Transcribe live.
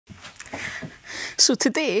So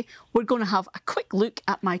today we're going to have a quick look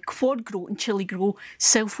at my quadgrow and chili grow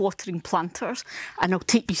self-watering planters, and I'll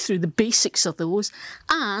take you through the basics of those,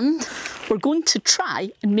 and we're going to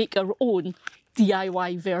try and make our own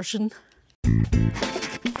DIY version.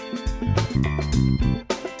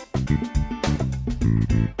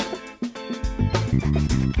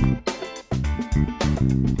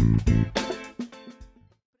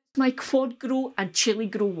 My quadgrow and chili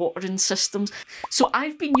grow watering systems. So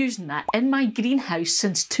I've been using that in my greenhouse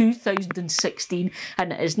since 2016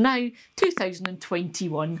 and it is now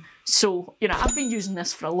 2021. So, you know, I've been using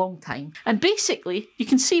this for a long time. And basically, you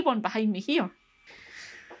can see one behind me here.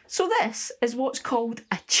 So this is what's called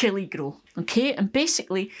a chili grow, okay? And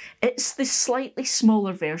basically, it's the slightly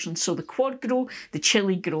smaller version. So the quad grow, the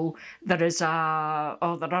chili grow, there are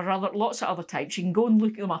lots of other types. You can go and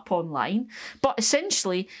look them up online. But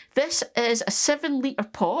essentially, this is a 7-litre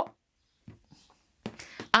pot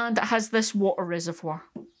and it has this water reservoir.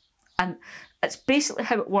 And it's basically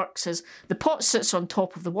how it works is the pot sits on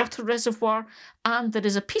top of the water reservoir and there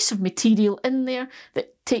is a piece of material in there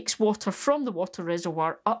that takes water from the water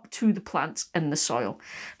reservoir up to the plants in the soil.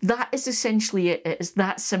 That is essentially it. It is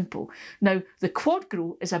that simple. Now, the quad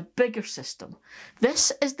grow is a bigger system.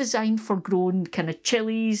 This is designed for growing kind of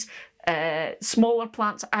chilies, smaller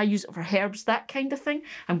plants. I use it for herbs, that kind of thing.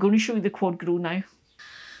 I'm going to show you the quad grow now.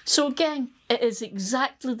 So again, it is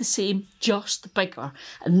exactly the same, just bigger.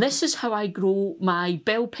 And this is how I grow my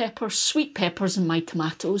bell peppers, sweet peppers and my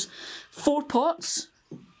tomatoes. 4 pots.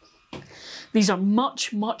 These are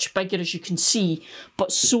much, much bigger as you can see,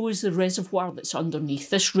 but so is the reservoir that's underneath.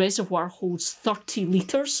 This reservoir holds 30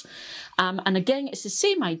 litres. And again, it's the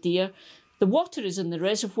same idea. The water is in the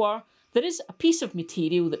reservoir. There is a piece of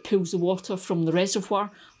material that pulls the water from the reservoir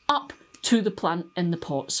up to the plant in the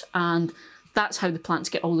pots. And that's how the plants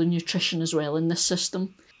get all the nutrition as well in this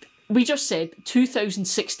system. We just said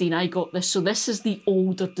 2016 I got this, so this is the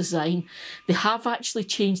older design. They have actually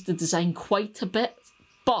changed the design quite a bit,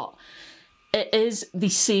 but it is the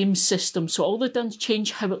same system. So all they've done is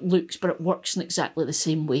change how it looks, but it works in exactly the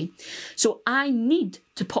same way. So I need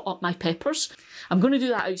to pot up my peppers. I'm going to do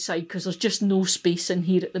that outside because there's just no space in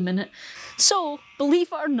here at the minute. So, believe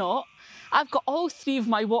it or not, I've got all 3 of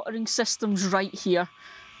my watering systems right here.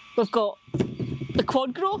 We've got the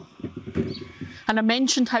quad grow, and I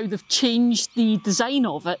mentioned how they've changed the design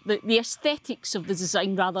of it, the aesthetics of the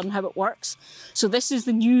design rather than how it works. So this is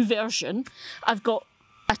the new version. I've got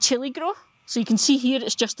a chili grow, so you can see here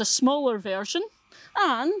it's just a smaller version,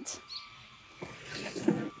 and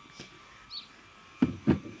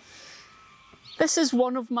this is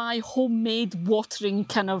one of my homemade watering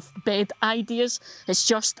kind of bed ideas. It's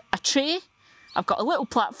just a tray. I've got a little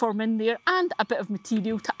platform in there and a bit of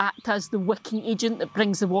material to act as the wicking agent that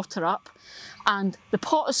brings the water up. And the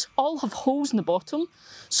pots all have holes in the bottom,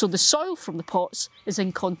 so the soil from the pots is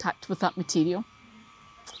in contact with that material.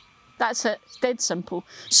 That's it, dead simple.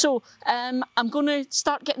 So I'm going to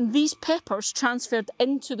start getting these peppers transferred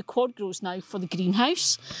into the quad grows now for the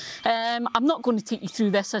greenhouse. I'm not going to take you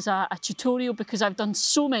through this as a tutorial because I've done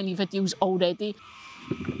so many videos already.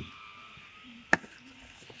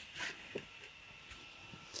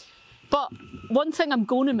 But one thing I'm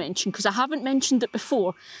going to mention, because I haven't mentioned it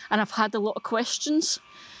before and I've had a lot of questions,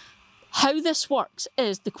 how this works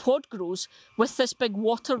is the quad grows with this big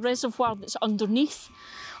water reservoir that's underneath.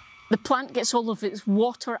 The plant gets all of its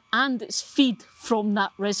water and its feed from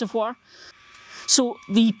that reservoir. So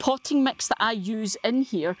the potting mix that I use in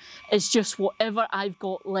here is just whatever I've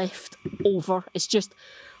got left over. It's just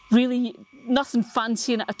really nothing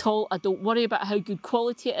fancy in it at all. I don't worry about how good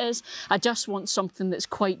quality it is. I just want something that's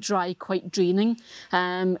quite dry, quite draining.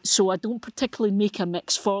 So I don't particularly make a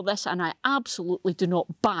mix for this, and I absolutely do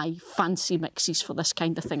not buy fancy mixes for this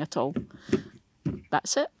kind of thing at all.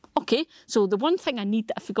 That's it. Okay, so the one thing I need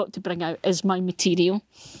that I forgot to bring out is my material.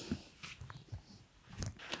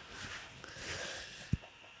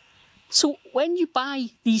 So when you buy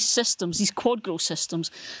these systems, these quad grow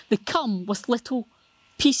systems, they come with little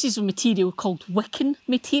pieces of material called wicking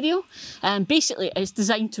material, and basically it's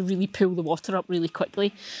designed to really pull the water up really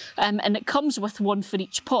quickly, and it comes with one for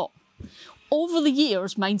each pot. Over the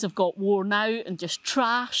years, mines have got worn out and just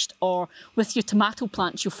trashed, or with your tomato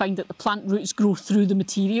plants, you'll find that the plant roots grow through the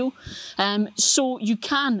material. So you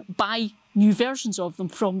can buy new versions of them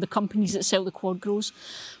from the companies that sell the quad grows.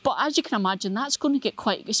 But as you can imagine, that's going to get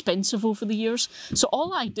quite expensive over the years. So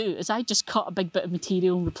all I do is I just cut a big bit of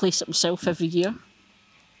material and replace it myself every year.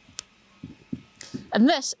 And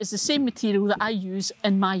this is the same material that I use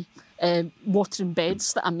in my watering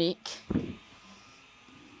beds that I make.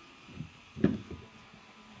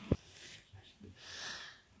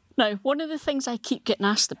 Now, one of the things I keep getting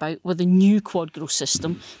asked about with the new quadgrow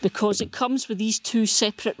system, because it comes with these two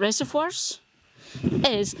separate reservoirs,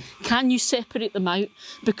 is can you separate them out,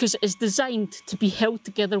 because it is designed to be held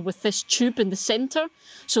together with this tube in the centre.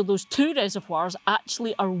 So those two reservoirs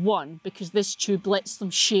actually are one because this tube lets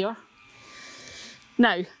them share.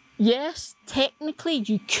 Now, yes, technically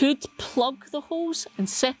you could plug the holes and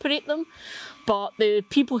separate them, but the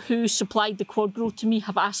people who supplied the quadgrow to me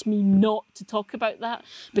have asked me not to talk about that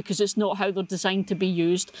because it's not how they're designed to be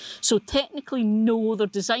used. So technically, no, they're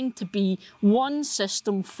designed to be one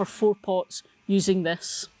system for 4 pots using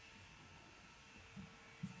this.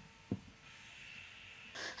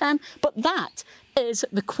 But that is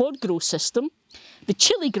the quadgrow system. The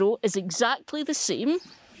chili grow is exactly the same.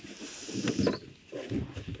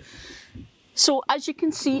 So as you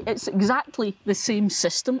can see, it's exactly the same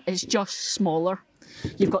system, it's just smaller.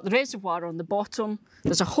 You've got the reservoir on the bottom,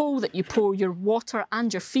 there's a hole that you pour your water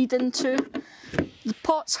and your feed into. The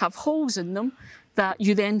pots have holes in them that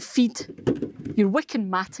you then feed your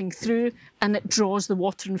wicking matting through, and it draws the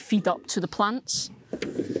water and feed up to the plants.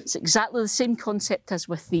 It's exactly the same concept as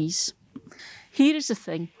with these. Here is the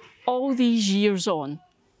thing, all these years on,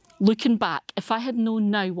 looking back, if I had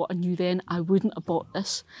known now what I knew then, I wouldn't have bought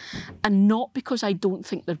this. And not because I don't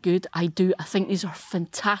think they're good, I do. I think these are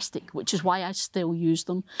fantastic, which is why I still use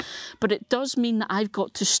them. But it does mean that I've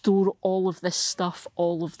got to store all of this stuff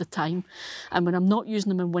all of the time. And when I'm not using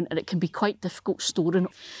them in winter, it can be quite difficult storing.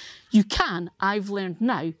 You can, I've learned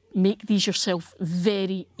now, make these yourself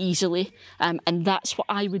very easily. And that's what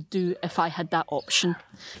I would do if I had that option.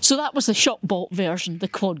 So that was the shop-bought version, the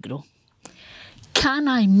quadgrow. Can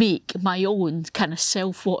I make my own kind of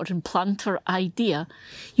self-watering planter idea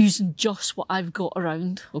using just what I've got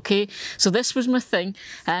around, okay? So this was my thing.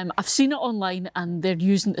 I've seen it online and they're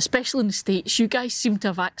using, especially in the States, you guys seem to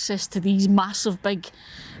have access to these massive big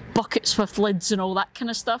buckets with lids and all that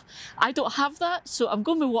kind of stuff. I don't have that, so I'm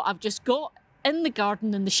going with what I've just got in the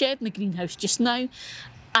garden, in the shed, in the greenhouse just now.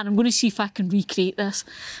 And I'm going to see if I can recreate this,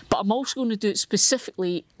 but I'm also going to do it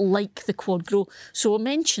specifically like the quadgrow. So I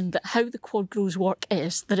mentioned that how the quadgrows work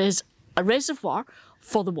is there is a reservoir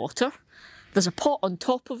for the water, there's a pot on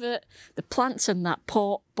top of it, the plant's in that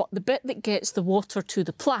pot, but the bit that gets the water to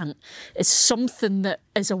the plant is something that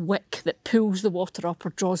is a wick that pulls the water up or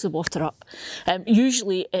draws the water up.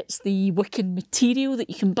 Usually it's the wicking material that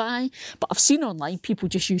you can buy, but I've seen online people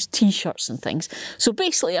just use t-shirts and things. So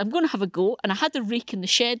basically I'm going to have a go, and I had a rake in the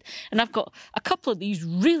shed and I've got a couple of these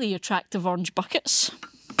really attractive orange buckets.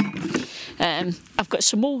 I've got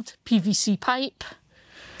some old PVC pipe.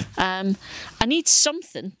 I need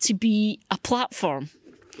something to be a platform,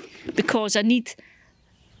 because I need,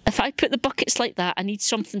 if I put the buckets like that, I need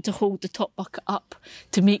something to hold the top bucket up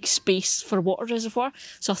to make space for a water reservoir.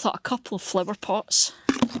 So I thought a couple of flower pots.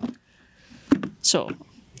 So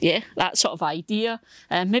yeah, that sort of idea.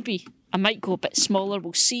 Maybe I might go a bit smaller,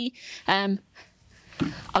 we'll see. I'll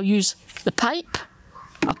use the pipe,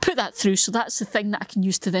 I'll put that through, so that's the thing that I can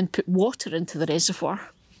use to then put water into the reservoir.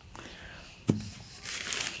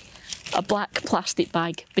 A black plastic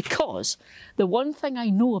bag, because the one thing I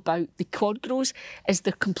know about the quadgrows is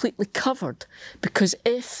they're completely covered, because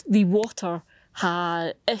if the water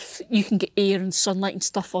if you can get air and sunlight and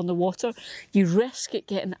stuff on the water, you risk it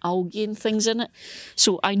getting algae and things in it.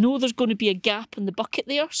 So I know there's going to be a gap in the bucket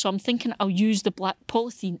there, so I'm thinking I'll use the black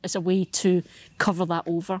polythene as a way to cover that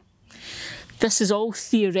over. This is all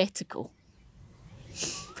theoretical.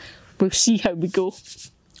 We'll see how we go.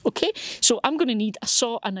 Okay, so I'm going to need a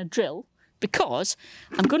saw and a drill, because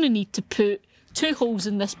I'm going to need to put 2 holes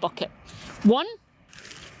in this bucket. One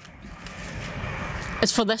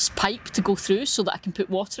is for this pipe to go through so that I can put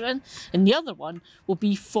water in, and the other one will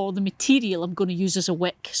be for the material I'm going to use as a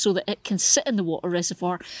wick so that it can sit in the water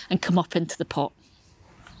reservoir and come up into the pot.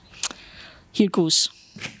 Here goes.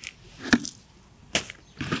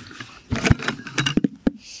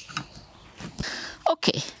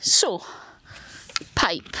 Okay, so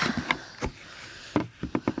pipe.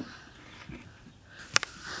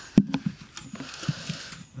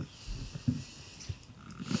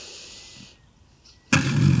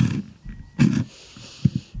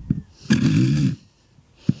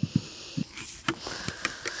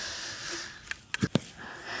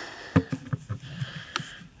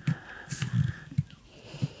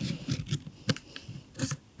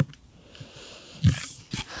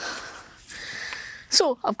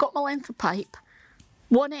 So I've got my length of pipe.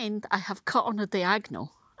 One end I have cut on a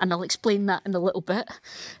diagonal, and I'll explain that in a little bit.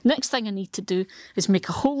 Next thing I need to do is make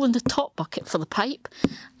a hole in the top bucket for the pipe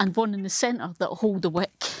and one in the centre that'll hold the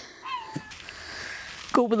wick.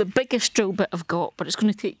 Go with the biggest drill bit I've got, but it's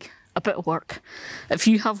going to take a bit of work. If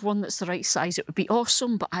you have one that's the right size, it would be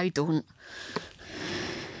awesome, but I don't.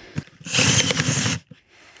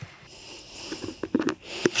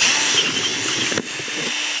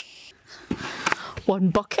 One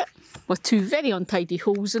bucket with 2 very untidy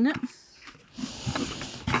holes in it.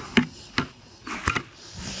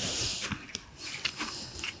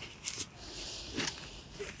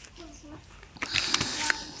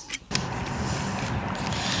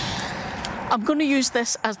 I'm going to use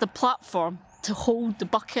this as the platform to hold the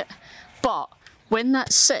bucket, but when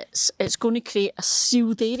that sits, it's going to create a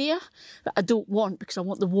sealed area that I don't want because I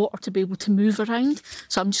want the water to be able to move around.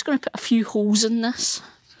 So I'm just going to put a few holes in this.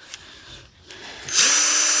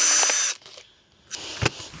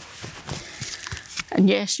 And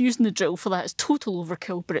yes, using the drill for that is total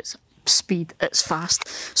overkill, but it's speed, it's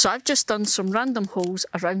fast. So I've just done some random holes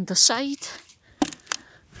around the side.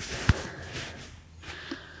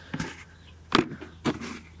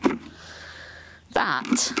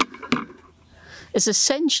 That is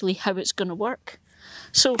essentially how it's going to work.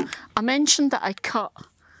 So I mentioned that I cut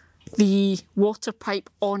the water pipe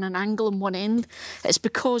on an angle on one end. It's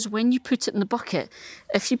because when you put it in the bucket,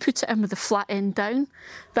 if you put it in with the flat end down,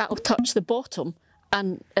 that'll touch the bottom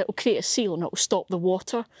and it'll create a seal and it'll stop the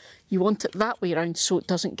water. You want it that way around so it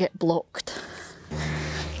doesn't get blocked.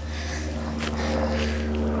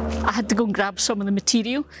 I had to go and grab some of the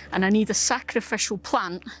material and I need a sacrificial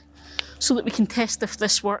plant so that we can test if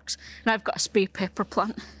this works. And I've got a spare pepper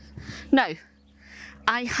plant. Now,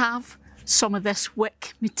 I have some of this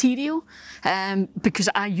wick material because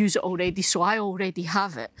I use it already, so I already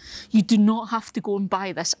have it. You do not have to go and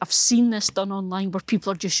buy this. I've seen this done online where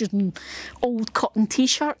people are just using old cotton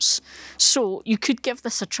t-shirts. So you could give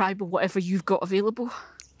this a try with whatever you've got available.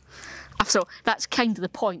 So that's kind of the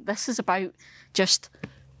point. This is about just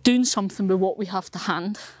doing something with what we have to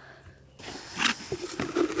hand.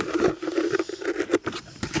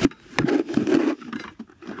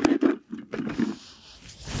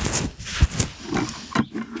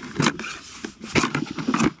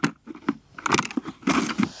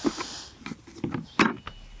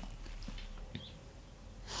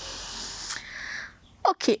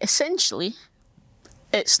 Okay, essentially,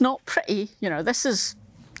 it's not pretty, you know, this is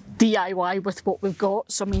DIY with what we've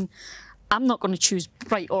got. So, I mean, I'm not going to choose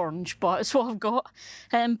bright orange, but it's what I've got.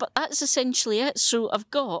 But that's essentially it. So I've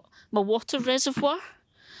got my water reservoir.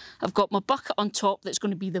 I've got my bucket on top that's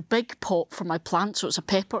going to be the big pot for my plant. So it's a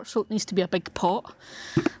pepper, so it needs to be a big pot.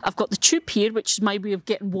 I've got the tube here, which is my way of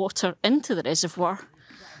getting water into the reservoir.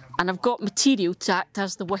 And I've got material to act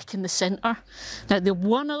as the wick in the centre. Now, the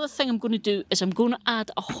one other thing I'm going to do is I'm going to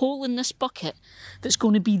add a hole in this bucket that's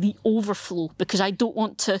going to be the overflow, because I don't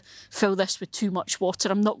want to fill this with too much water.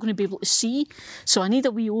 I'm not going to be able to see. So I need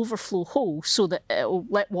a wee overflow hole so that it'll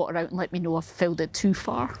let water out and let me know I've filled it too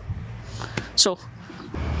far. So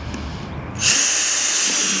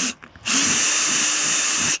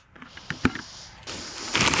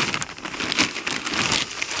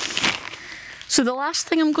the last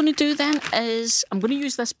thing I'm going to do then is I'm going to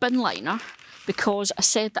use this bin liner, because I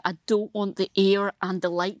said that I don't want the air and the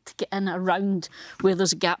light to get in around where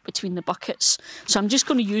there's a gap between the buckets. So I'm just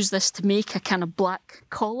going to use this to make a kind of black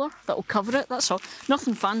collar that will cover it, that's all.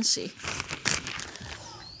 Nothing fancy.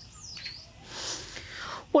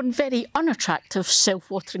 One very unattractive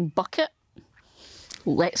self-watering bucket.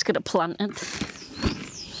 Let's get it planted.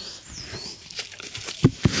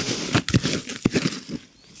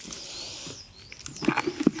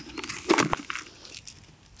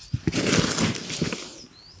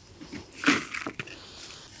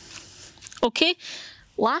 Okay,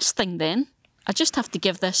 last thing then, I just have to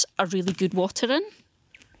give this a really good watering.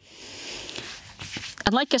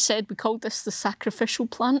 And like I said, we called this the sacrificial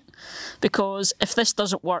plant, because if this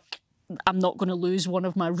doesn't work, I'm not going to lose one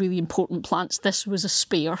of my really important plants. This was a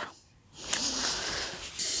spare.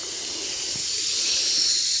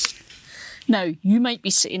 Now, you might be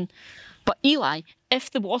saying, but Eli, if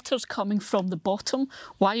the water's coming from the bottom,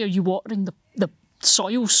 why are you watering the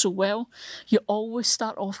soil so well? You always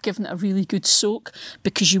start off giving it a really good soak,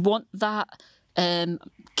 because you want that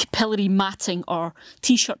capillary matting or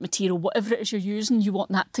t-shirt material, whatever it is you're using, you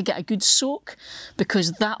want that to get a good soak,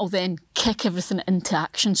 because that'll then kick everything into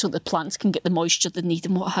action so the plants can get the moisture they need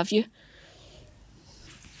and what have you.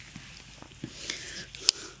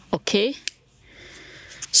 Okay,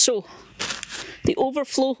 so the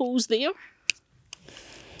overflow hole's there.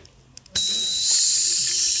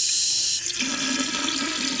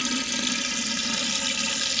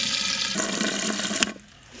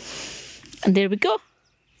 And there we go.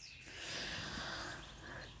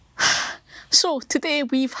 So today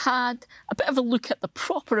we've had a bit of a look at the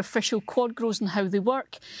proper official quad grows and how they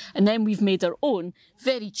work, and then we've made our own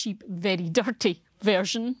very cheap, very dirty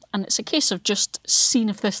version, and it's a case of just seeing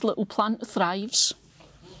if this little plant thrives.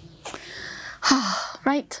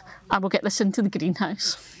 Right, I will get this into the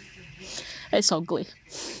greenhouse. It's ugly.